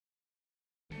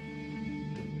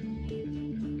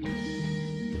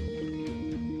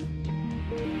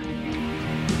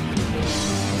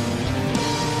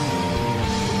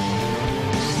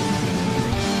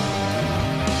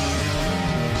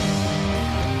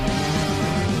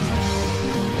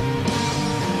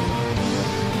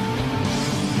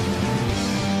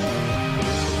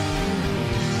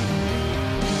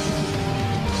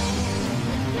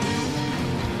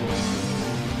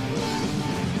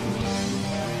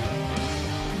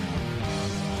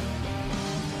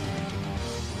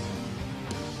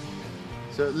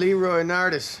So Leroy and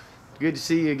Artis, good to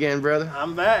see you again, brother.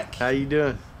 I'm back. How you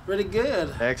doing? Pretty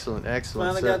good. Excellent,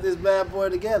 excellent. Finally got this bad boy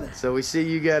together. So we see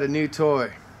you got a new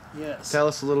toy. Yes. Tell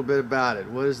us a little bit about it.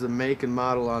 What is the make and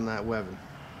model on that weapon?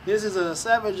 This is a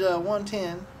Savage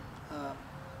 110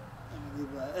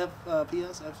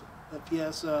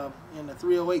 FPS in the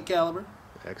 308 caliber.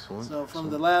 Excellent. So from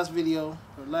the last video,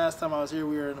 or last time I was here,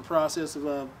 we were in the process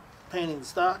of painting the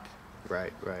stock.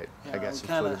 Right. I got some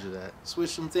footage of that.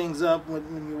 Switch some things up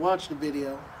when you watch the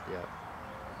video. Yeah.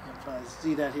 You'll probably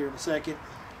see that here in a second.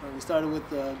 We started with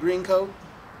the green coat,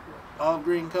 olive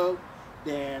green coat,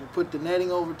 then put the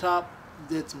netting over top,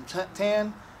 did some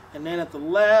tan, and then at the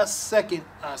last second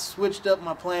I switched up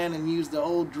my plan and used the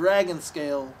old dragon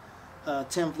scale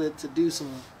template to do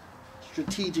some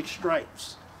strategic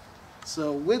stripes.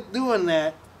 So with doing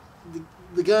that,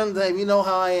 the gun name, you know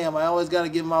how I am, I always got to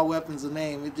give my weapons a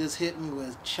name. It just hit me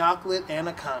with Chocolate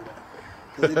Anaconda,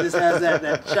 because it just has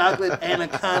that chocolate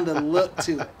anaconda look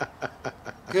to it.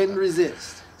 Couldn't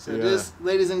resist. So this,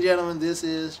 ladies and gentlemen, this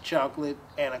is Chocolate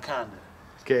Anaconda.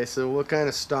 Okay, so what kind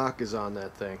of stock is on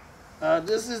that thing?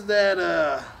 This is that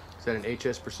is that an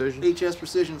HS Precision? HS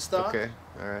Precision stock. Okay,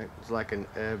 all right. It's like an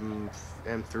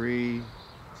M3,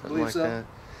 something like that.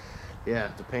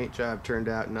 Yeah, the paint job turned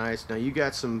out nice. Now you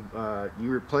got some, you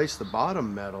replaced the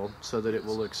bottom metal so that it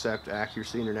will accept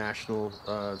Accuracy International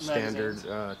standard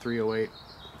 308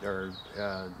 or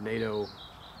NATO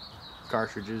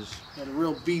cartridges. Yeah, the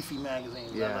real beefy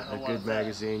magazines. Yeah, a good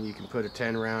magazine. You can put a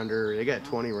 10 rounder. They got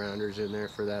 20 rounders in there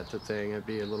for that thing. It'd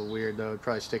be a little weird though. It'd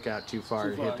probably stick out too far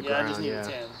to hit the ground. I just need a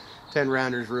 10. 10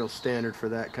 rounders real standard for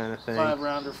that kind of thing. 5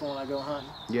 rounder for when I go hunting.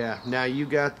 Yeah. Now you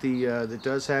got the that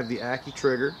does have the Accu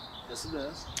trigger. Yes, it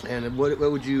does. And what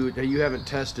would you haven't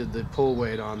tested the pull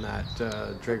weight on that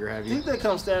trigger, have you? I think they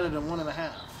come standard at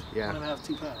 1.5. Yeah. 1.5,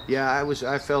 2 pounds. Yeah,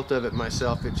 I felt of it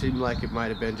myself. It seemed like it might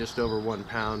have been just over 1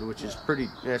 pound, which is pretty.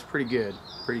 That's pretty good.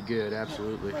 Pretty good,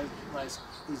 absolutely. Yeah, nice,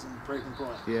 decent breaking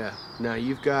point. Yeah. Now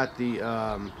you've got the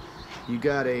you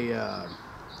got a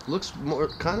looks more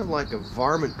kind of like a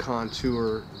varmint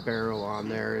contour barrel on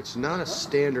there. It's not a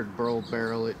standard burl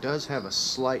barrel. It does have a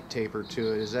slight taper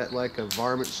to it. Is that like a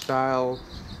varmint style?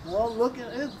 Well, look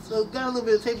at it. It's got a little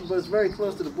bit of taper, but it's very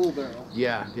close to the bull barrel.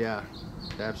 Yeah,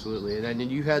 absolutely. And then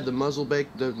you had the muzzle brake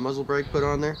put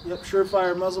on there? Yep,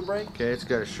 Surefire muzzle brake. Okay, it's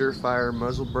got a Surefire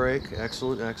muzzle brake.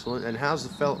 Excellent. And how's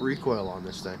the felt recoil on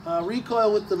this thing?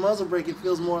 Recoil with the muzzle brake, it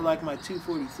feels more like my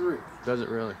 243. Does it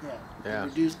really? Yeah.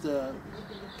 Reduced the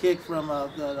kick from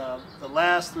the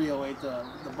last 308, the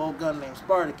bolt gun named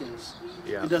Spartacus.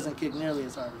 Yeah. It doesn't kick nearly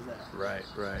as hard as that.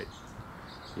 Right.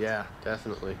 Yeah,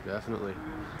 definitely.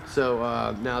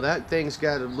 So now that thing's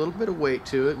got a little bit of weight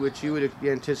to it, which you would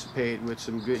anticipate with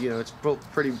some good, it's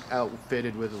pretty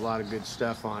outfitted with a lot of good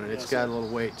stuff on it. It's got a little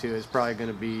weight to it. It's probably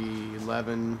going to be about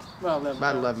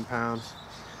 11 pounds.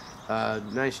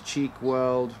 Nice cheek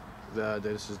weld.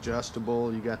 This is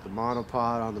adjustable. You got the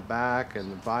monopod on the back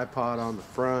and the bipod on the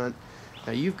front.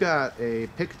 Now you've got a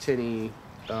Picatinny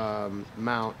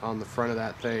mount on the front of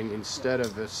that thing instead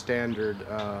of a standard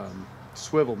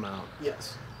swivel mount.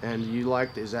 Yes. And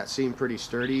does that seem pretty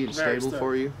sturdy and stable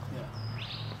for you?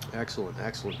 Yeah. Excellent.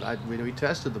 We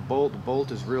tested the bolt. The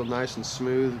bolt is real nice and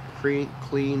smooth,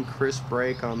 clean, crisp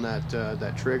break on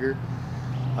that trigger.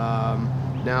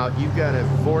 Now you've got a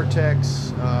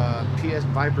Vortex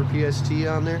Viper PST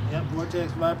on there. Yep,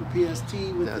 Vortex Viper PST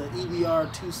with the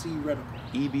EBR 2C reticle.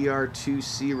 EBR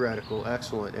 2C reticle,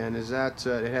 excellent. And is that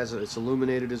it's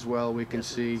illuminated as well? We can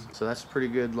see. So that's a pretty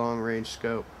good long range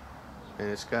scope. And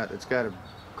it's got a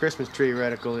Christmas tree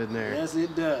reticle in there. Yes,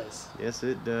 it does. Yes,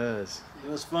 it does. It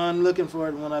was fun looking for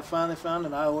it. When I finally found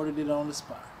it, I ordered it on the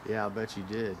spot. Yeah, I'll bet you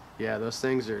did. Yeah, those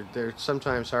things they're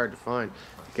sometimes hard to find.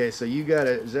 Okay, so you got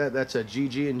that's a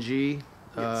GG&G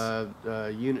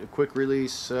quick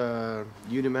release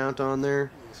unimount on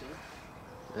there. Yes,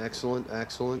 sir.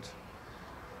 Excellent.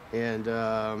 And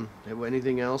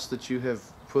anything else that you have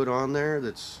put on there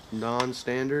that's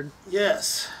non-standard?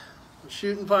 Yes. The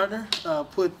shooting partner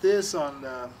put this on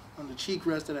the cheek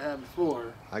rest that I had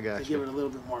before. I got to give it a little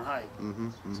bit more height.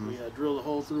 So we drilled a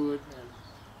hole through it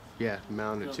and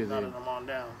mounted them on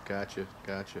down. Gotcha.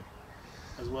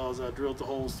 As well as drilled the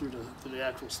holes through the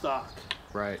actual stock.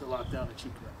 Right. To lock down the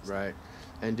cheek rest. Right.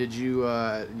 And did you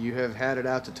have had it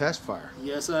out to test fire?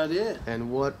 Yes, I did. And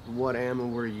what ammo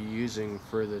were you using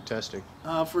for the testing?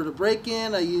 For the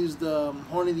break-in, I used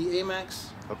Hornady AMAX.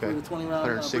 Okay. For the 20-round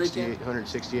break-in.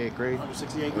 168 grain?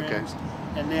 168 grams. Okay.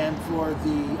 And then for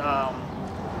the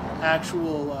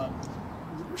actual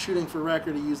shooting for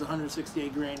record, he used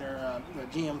 168 grainer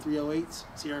GM 308s,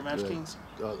 Sierra Match Kings.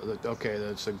 Okay,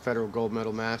 that's a federal gold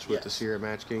medal match with the Sierra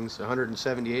Match Kings.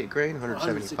 178 grain,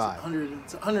 175.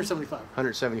 175.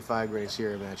 175 grain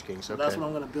Sierra Match Kings. Okay. So that's what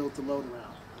I'm going to build the load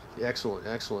around. Excellent,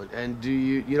 excellent. And do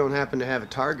you don't happen to have a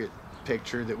target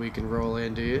picture that we can roll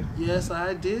in, do you? Yes,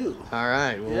 I do. All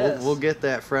right. Well, we'll get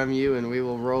that from you, and we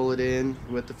will roll it in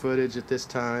with the footage at this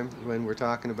time when we're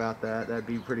talking about that. That'd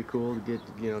be pretty cool to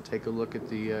get, take a look at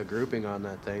the grouping on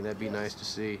that thing. That'd be nice to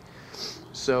see.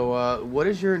 So, what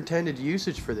is your intended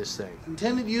usage for this thing?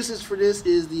 Intended usage for this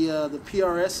is the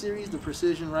PRS series, the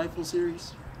Precision Rifle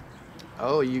series.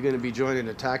 Oh, you're going to be joining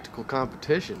a tactical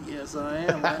competition. Yes, I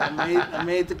am. I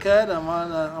made the cut. I'm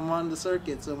on the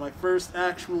circuit. So my first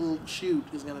actual shoot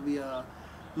is going to be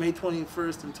May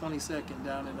 21st and 22nd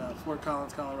down in Fort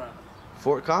Collins, Colorado.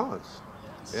 Fort Collins.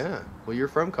 Yes. Yeah. Well, you're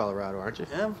from Colorado, aren't you?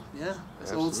 Yeah.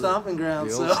 It's old stomping ground.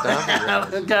 The old stomping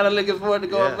ground. I'm kind of looking forward to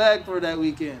going back for that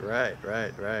weekend. Right.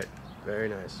 Very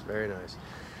nice. Very nice.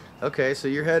 Okay, so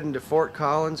you're heading to Fort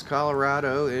Collins,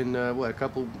 Colorado in about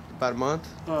a month?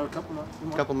 A couple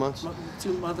months. Couple months?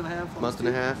 2 months and a half. Month and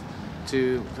a half.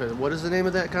 To what is the name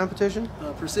of that competition?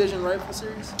 Precision Rifle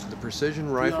Series. The Precision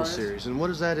Rifle PRS. Series. And what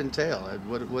does that entail?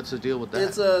 What's the deal with that?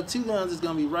 It's 2 guns. It's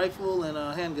going to be rifle and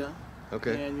a handgun.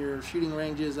 Okay. And your shooting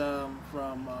ranges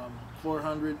from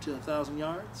 400 to 1,000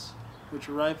 yards with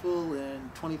your rifle,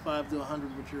 and 25 to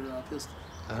 100 with your pistol.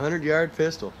 100-yard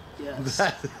pistol. Yes. So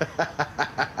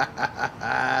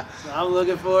I'm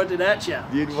looking forward to that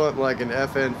challenge. You'd want like an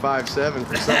FN57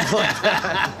 for something like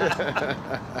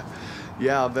that.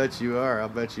 Yeah, I'll bet you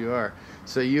are.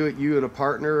 So you and a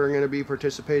partner are going to be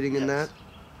participating in that?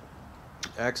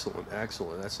 Excellent.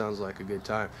 That sounds like a good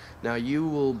time. Now you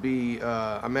will be,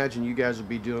 I imagine you guys will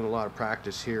be doing a lot of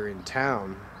practice here in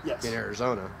town. Yes. In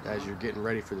Arizona, as you're getting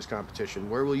ready for this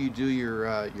competition. Where will you do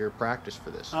your practice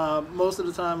for this? Most of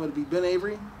the time it'll be Ben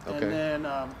Avery, and then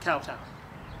Cowtown.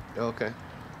 Okay,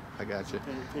 I got you.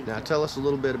 Now tell us a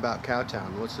little bit about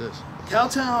Cowtown. What's this?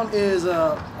 Cowtown is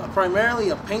primarily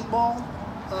a paintball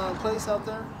place out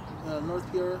there, North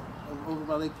Peoria, over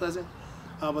by Lake Pleasant.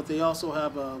 But they also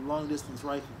have a long-distance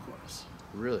rifle course.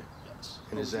 Really? Yes.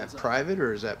 And is that private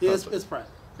or is that public? It's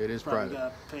private. It is private. You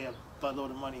got to pay a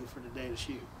buttload of money for the day to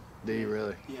shoot. Do you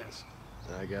really? Yes.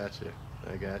 I got you.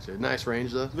 Nice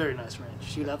range though? Very nice range.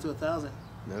 Shoot out to 1,000.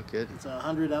 No kidding. It's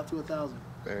 100 out to 1,000.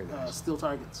 Very nice. Steel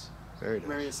targets. Very nice.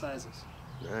 Various sizes.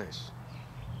 Nice.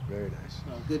 Very nice.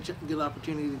 Good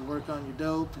opportunity to work on your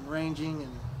dope and ranging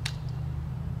and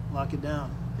lock it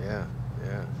down. Yeah.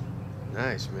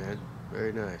 Nice, man.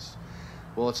 Very nice.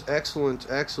 Well, it's excellent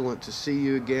to see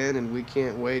you again, and we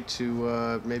can't wait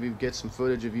to maybe get some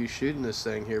footage of you shooting this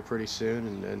thing here pretty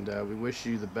soon, and we wish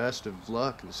you the best of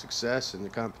luck and success in the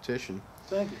competition.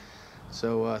 Thank you.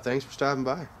 So thanks for stopping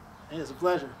by. Hey, it's a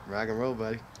pleasure. Rock and roll,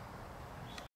 buddy.